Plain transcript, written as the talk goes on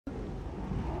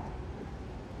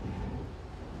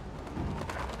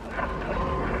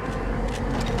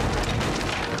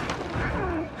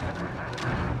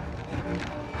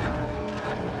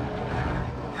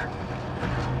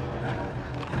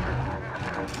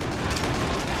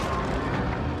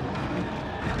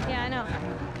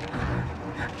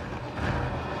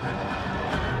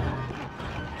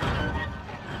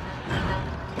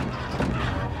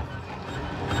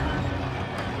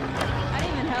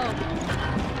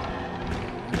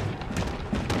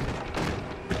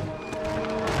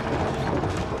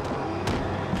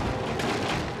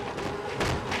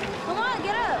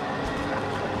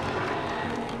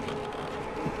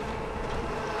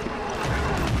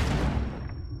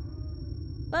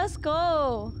Let's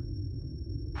go.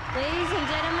 Ladies and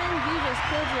gentlemen, you just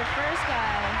killed your first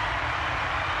guy.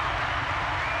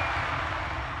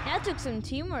 That took some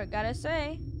teamwork, gotta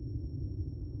say.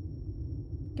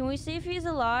 Can we see if he's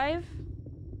alive?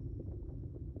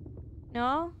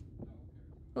 No?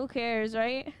 Who cares,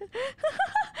 right?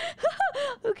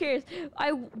 Who cares?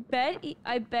 I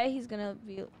bet he's gonna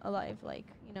be alive, like,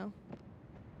 you know.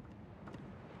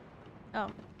 Oh.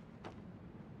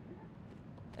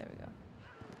 There we go.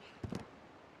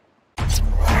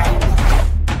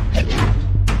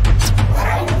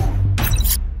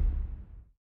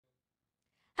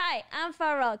 Hi, I'm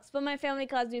FabuRocks, but my family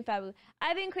calls me Fabu.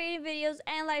 I've been creating videos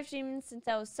and live streaming since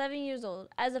I was 7 years old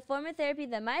as a form of therapy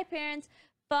that my parents,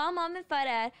 Fa, Mom, and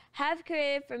Fadad, have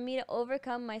created for me to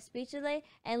overcome my speech delay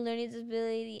and learning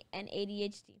disability and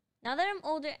ADHD. Now that I'm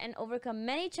older and overcome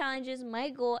many challenges, my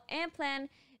goal and plan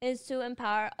is to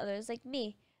empower others like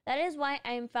me. That is why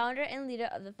I am founder and leader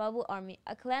of the Fabu Army,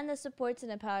 a clan that supports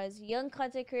and empowers young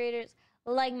content creators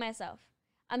like myself.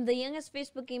 I'm the youngest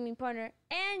Facebook gaming partner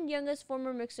and youngest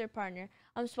former Mixer partner.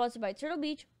 I'm sponsored by Turtle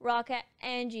Beach, ROCCAT,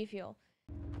 and GFUEL.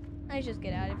 Let's just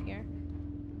get out of here.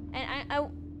 And I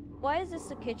why is this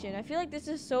the kitchen? I feel like this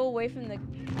is so away from the...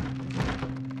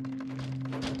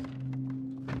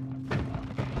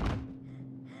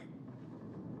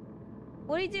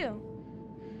 What do you do?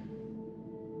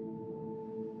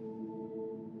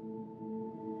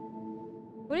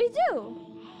 What do you do?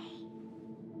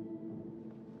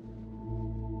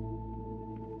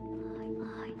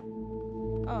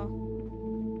 Oh.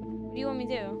 What do you want me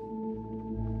to do?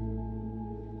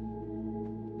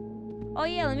 Oh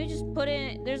yeah, let me just put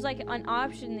in... There's like an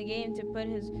option in the game to put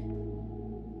his...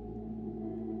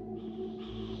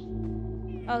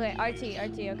 Okay, RT,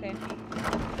 okay.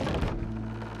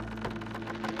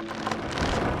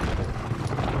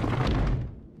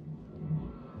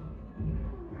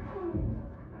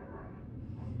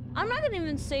 I'm not gonna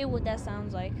even say what that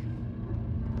sounds like.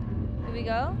 Here we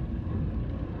go.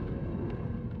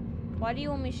 Why do you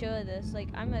want me to show this? Like,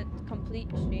 I'm a complete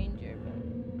stranger.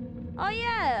 Oh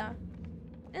yeah!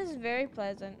 This is very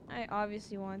pleasant. I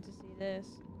obviously want to see this.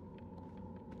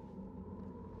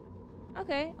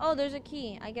 Okay. Oh, there's a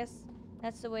key. I guess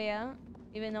that's the way out.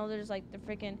 Even though there's like the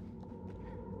freaking...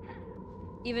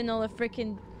 Even though the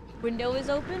freaking window is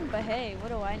open. But hey, what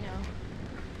do I know?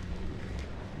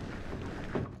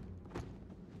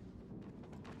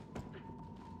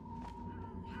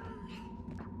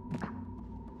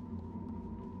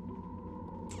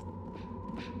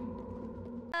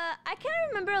 I can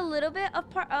remember a little bit of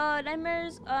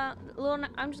Nightmares.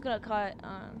 I'm just gonna call it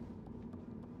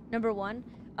number 1.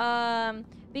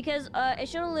 Because it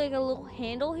showed like a little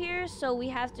handle here, so we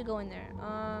have to go in there.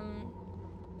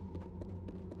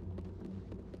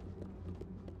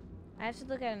 I have to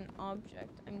look at an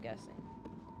object, I'm guessing.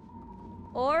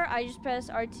 Or I just press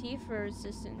RT for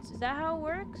resistance. Is that how it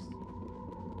works?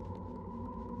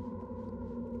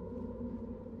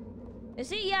 You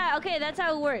see? Yeah, okay, that's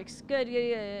how it works. Good.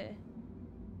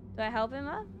 Do I help him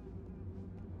up?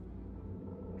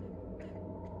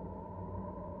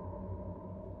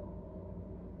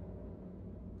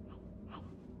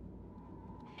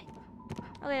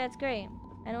 Okay, that's great.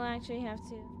 I don't actually have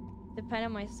to depend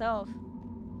on myself.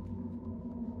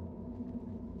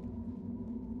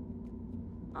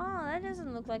 Oh, that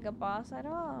doesn't look like a boss at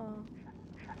all.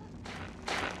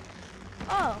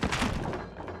 Oh.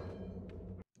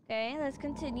 Okay, let's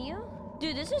continue.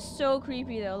 Dude, this is so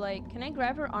creepy though. Like, can I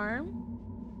grab her arm?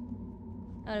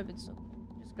 That would have been so cool.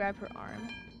 Just grab her arm.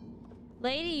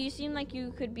 Lady, you seem like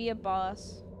you could be a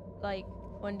boss. Like,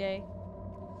 one day.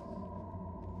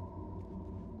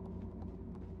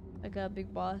 Like a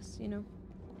big boss, you know?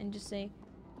 And just say,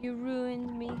 you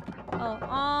ruined me.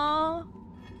 Oh,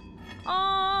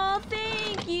 oh,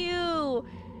 thank you.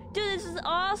 Dude, this is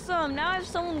awesome. Now I have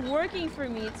someone working for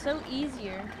me. It's so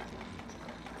easier.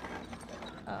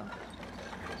 Oh.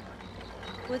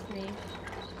 With me.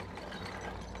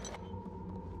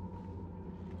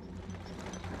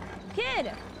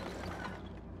 Kid!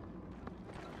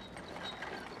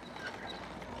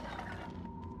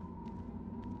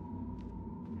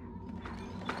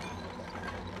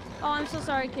 Oh, I'm so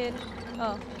sorry, kid.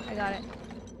 Oh, I got it.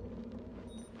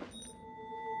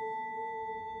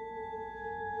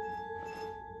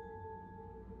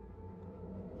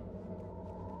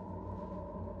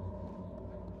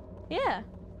 Yeah.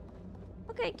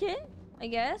 Okay, kid, I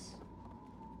guess.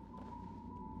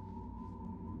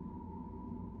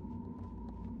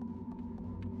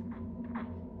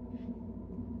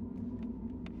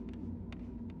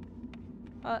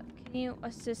 Can you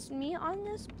assist me on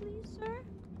this, please, sir?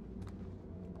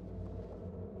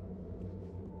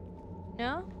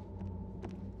 No?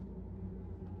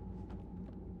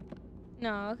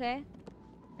 No, okay.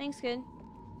 Thanks, good.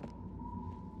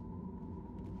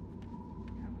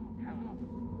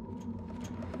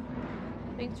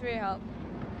 Thanks for your help.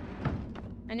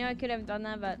 I know I could have done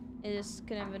that, but it just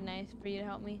could have been nice for you to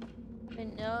help me.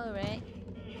 But no, right?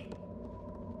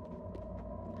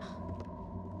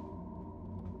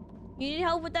 You need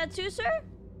help with that too, sir?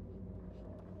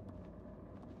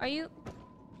 Are you...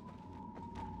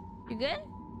 You good?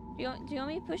 Do you want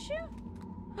me to push you?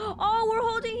 Oh, we're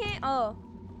holding hands. Oh.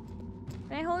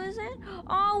 Can I hold his hand?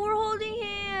 Oh, we're holding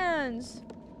hands.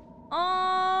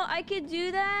 Oh, I could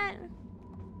do that?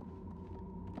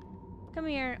 Come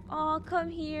here. Oh, come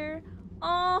here.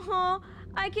 Oh,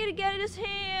 I could get his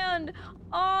hand.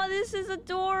 Oh, this is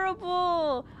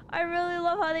adorable. I really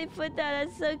love how they put that.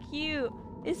 That's so cute.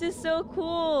 This is so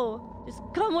cool. Just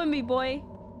come with me, boy.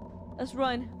 Let's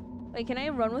run. Wait, can I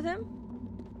run with him?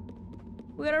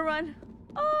 We gotta run.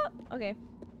 Oh, okay.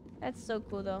 That's so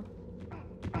cool, though.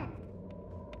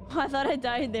 I thought I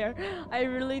died there. I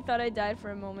really thought I died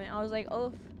for a moment. I was like,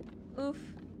 oof. Oof.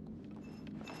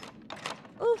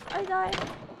 Oof, I died.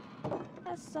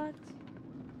 That sucked.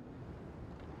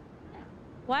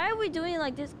 Why are we doing it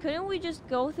like this? Couldn't we just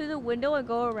go through the window and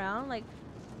go around? Like,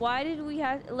 why did we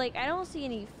have... Like, I don't see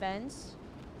any fence.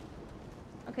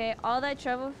 Okay, all that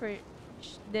trouble for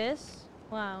this?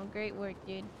 Wow, great work,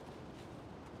 dude.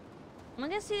 Am I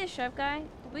gonna see the chef guy?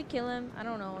 Did we kill him? I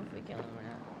don't know if we kill him or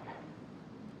not.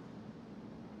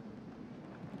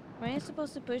 Am I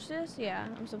supposed to push this? Yeah,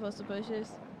 I'm supposed to push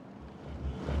this.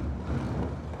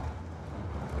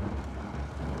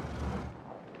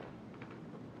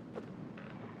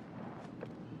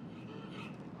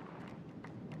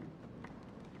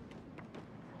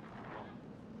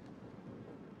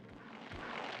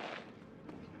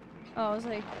 Oh, I was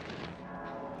like...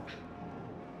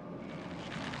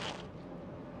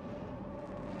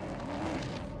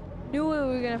 Knew we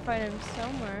were gonna find him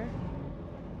somewhere.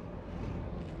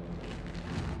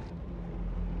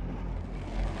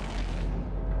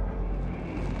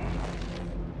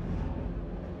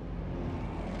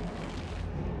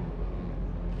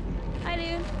 Hi,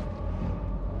 dude.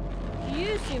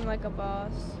 You seem like a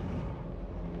boss.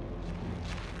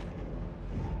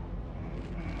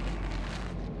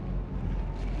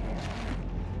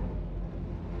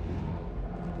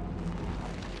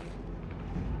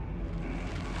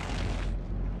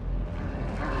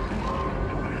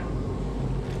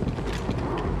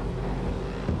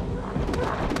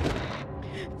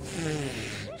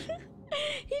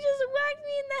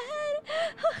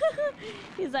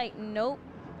 He's like, nope.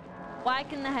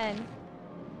 Whack in the head.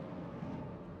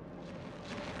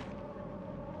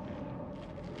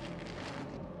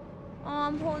 Oh,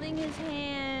 I'm holding his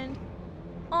hand.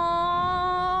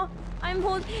 Oh, I'm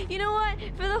holding... You know what?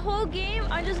 For the whole game,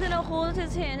 I'm just gonna hold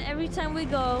his hand every time we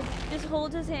go. Just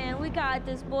hold his hand. We got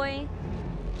this, boy.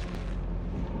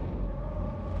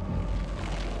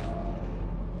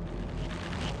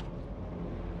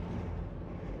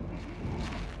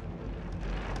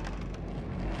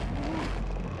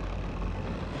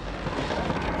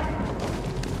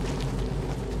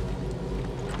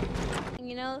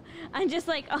 You know, I'm just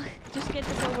like, oh, just get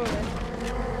this over with.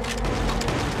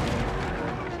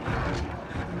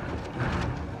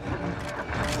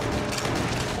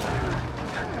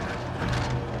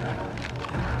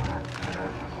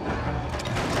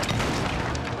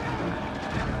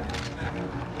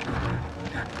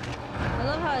 I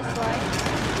love how it slides.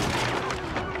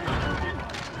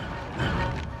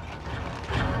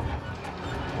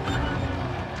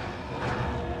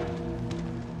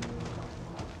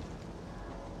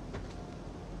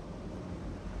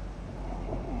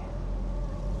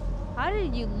 How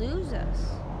did you lose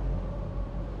us?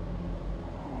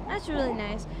 That's really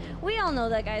nice. We all know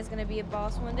that guy's gonna be a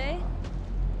boss one day.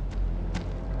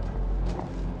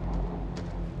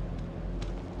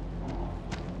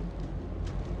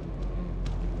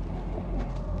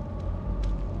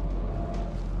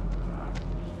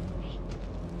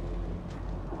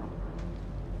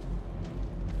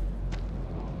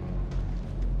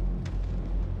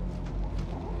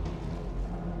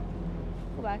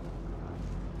 Go back.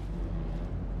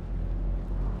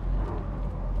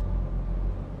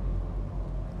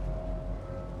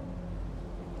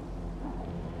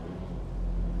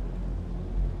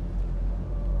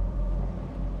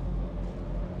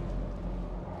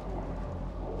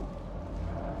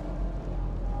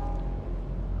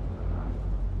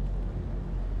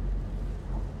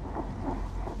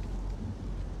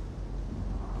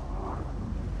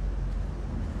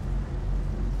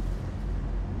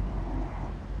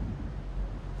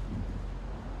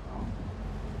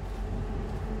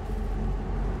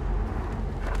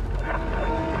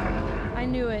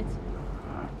 knew it.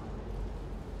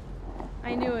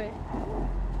 I knew it.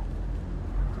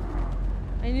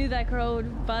 I knew that crow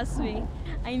would bust me.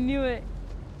 I knew it.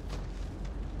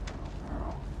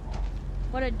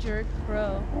 What a jerk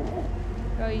crow.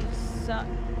 Bro, you suck.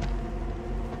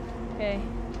 Okay.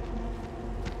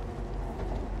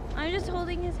 I'm just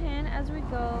holding his hand as we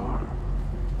go.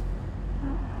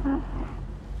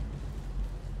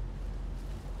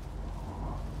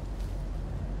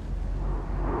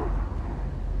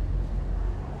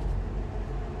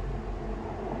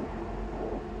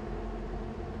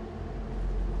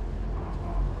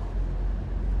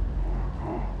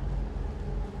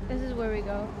 This is where we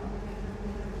go.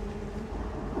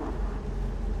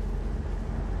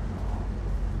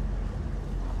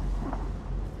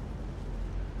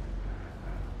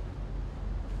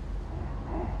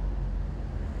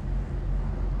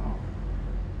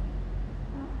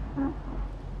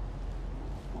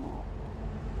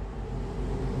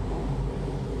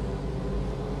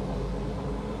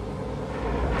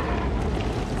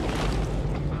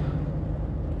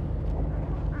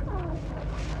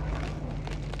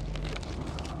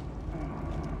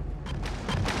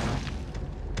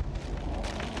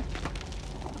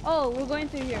 Oh, we're going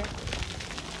through here.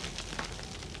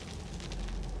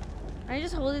 I'm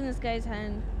just holding this guy's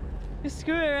hand.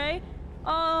 Screw it, right?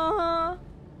 Oh.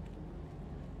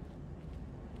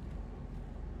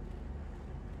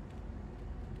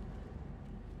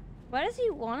 Why does he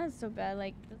want it so bad?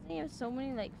 Like, doesn't he have so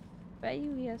many, like, I bet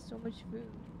you he has so much food.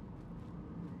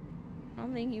 I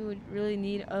don't think he would really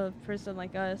need a person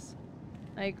like us.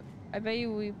 Like, I bet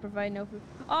you we provide no food.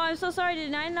 Oh, I'm so sorry.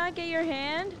 Did I not get your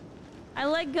hand? I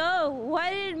let go.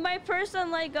 Why did my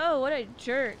person let go? What a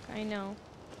jerk. I know.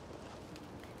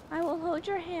 I will hold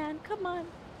your hand. Come on.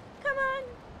 Come on.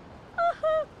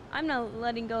 I'm not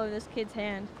letting go of this kid's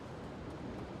hand.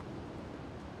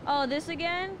 Oh, this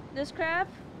again? This crap?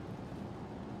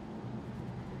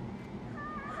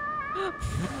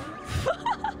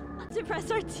 To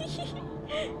press RT.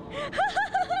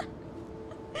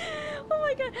 Oh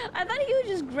my god. I thought he would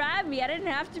just grab me. I didn't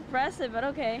have to press it, but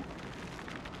okay.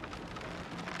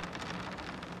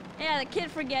 Yeah, the kid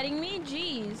forgetting me?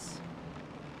 Jeez.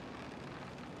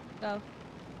 Go.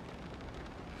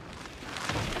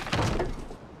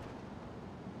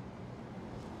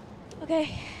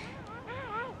 Okay.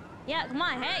 Yeah, come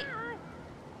on, hey!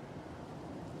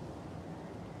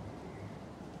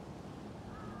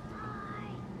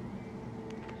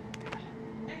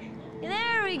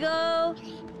 There we go!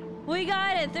 We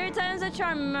got it! Third time's a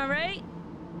charm, am I right?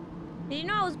 Did you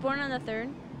know I was born on the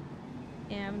 3rd?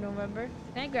 Yeah, of November.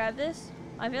 Can I grab this?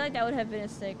 I feel like that would have been a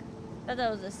stick. I thought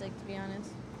that was a stick, to be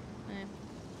honest.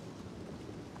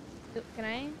 Can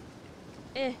I?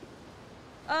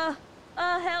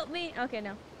 Help me. Okay,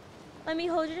 no. Let me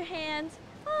hold your hand.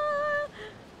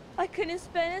 I couldn't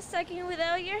spend a second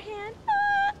without your hand.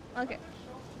 Okay.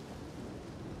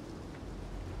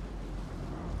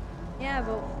 Yeah,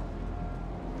 but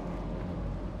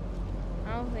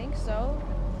I don't think so.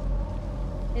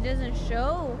 It doesn't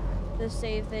show the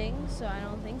save thing, so I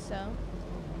don't think so.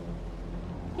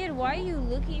 Kid, why are you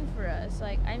looking for us?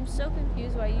 Like, I'm so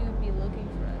confused why you would be looking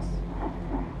for us.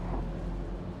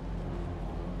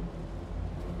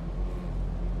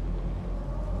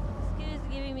 This kid is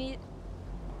giving me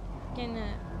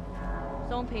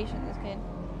so impatient, this kid.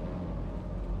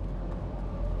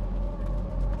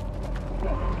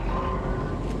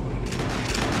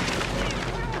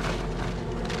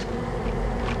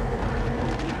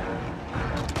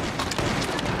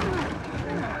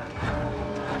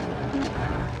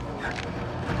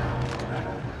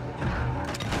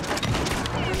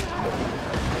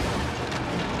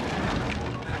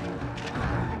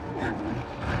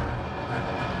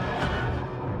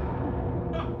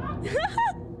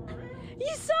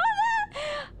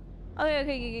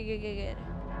 Okay, good.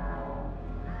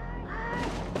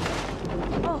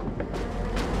 Oh.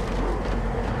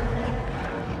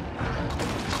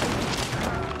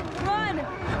 Run!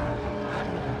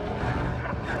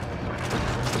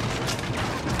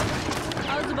 I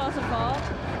was about to fall.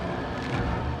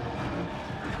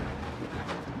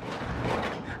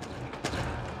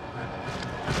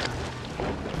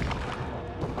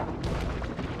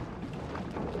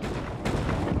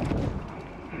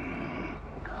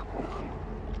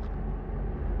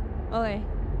 Okay,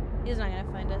 he's not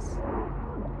gonna find us.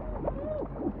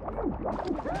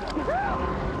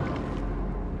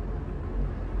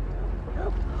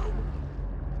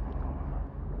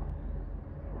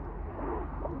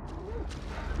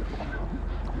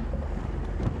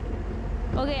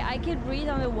 Okay, I can breathe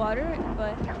on the water,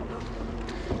 but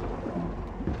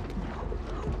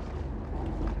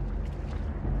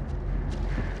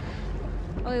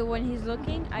Okay, when he's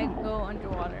looking, I go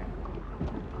underwater.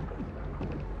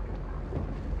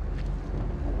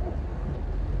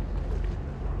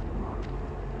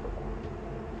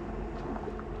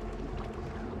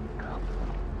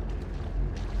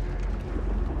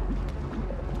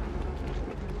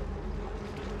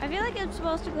 I feel like I'm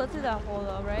supposed to go through that hole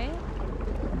though, right?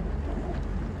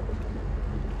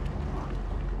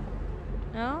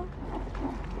 No?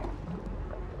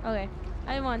 Okay.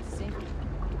 I want to see.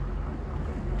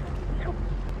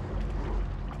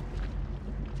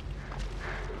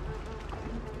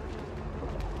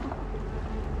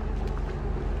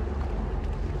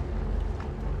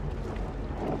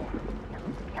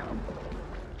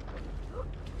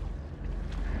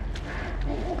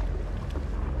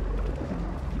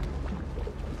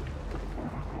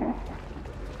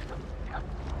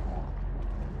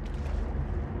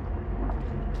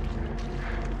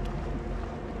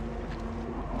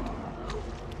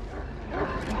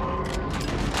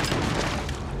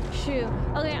 Shoot.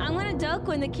 Okay, I'm gonna duck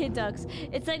when the kid ducks.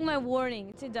 It's like my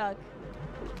warning to duck.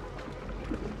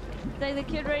 It's like the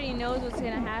kid already knows what's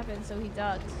gonna happen, so he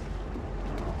ducks.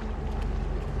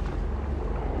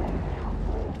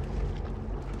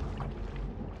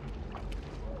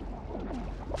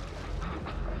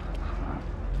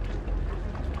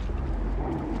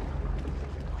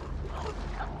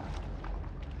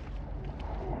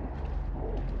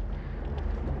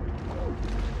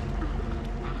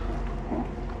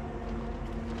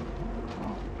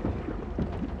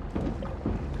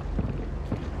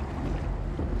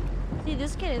 See,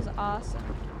 this kid is awesome.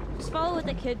 Just follow what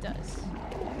the kid does.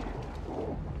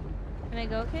 Can I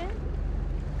go, kid?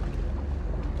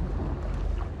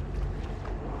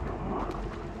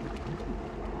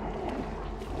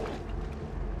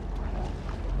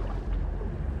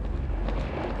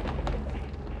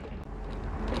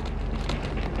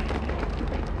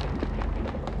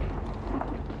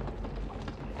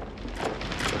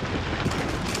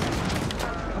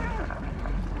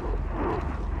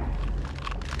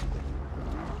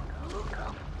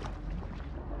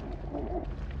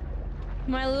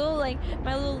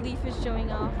 My little leaf is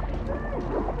showing off.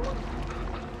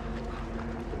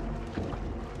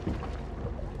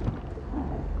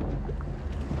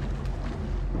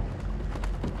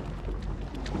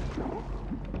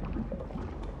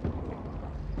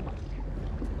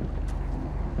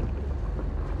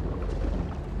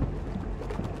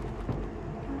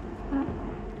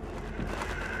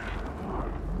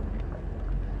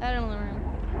 I don't know him.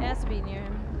 It has to be near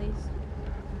him, at least.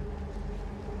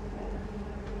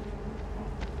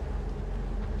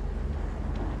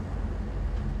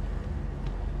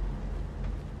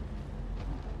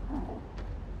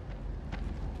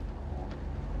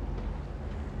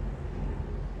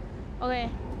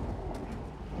 Okay.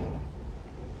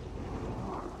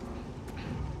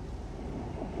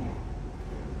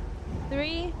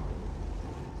 Three,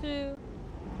 two.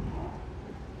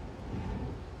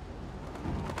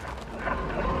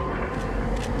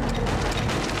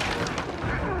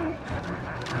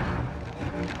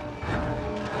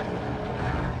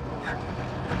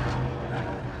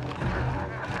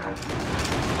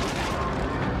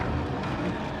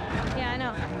 Yeah, I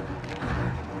know.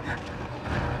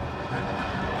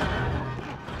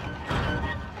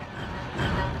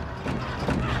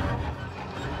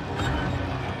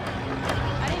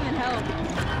 I didn't even help.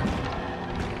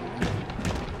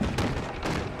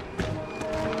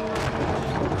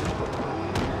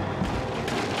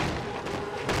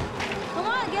 Come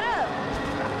on, get up.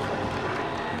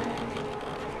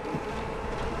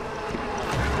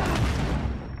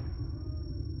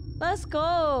 Let's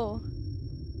go.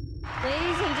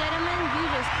 Ladies and gentlemen, you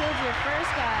just killed your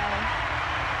first guy.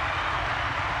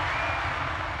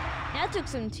 That took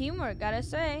some teamwork, gotta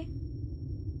say.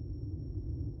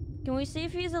 Can we see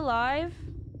if he's alive?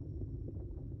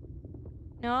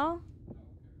 No?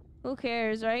 Who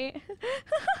cares, right?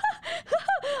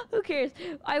 Who cares?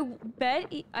 I bet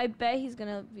he's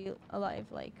gonna be alive,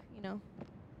 like, you know.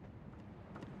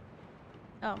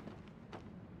 Oh.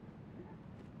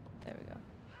 There we go.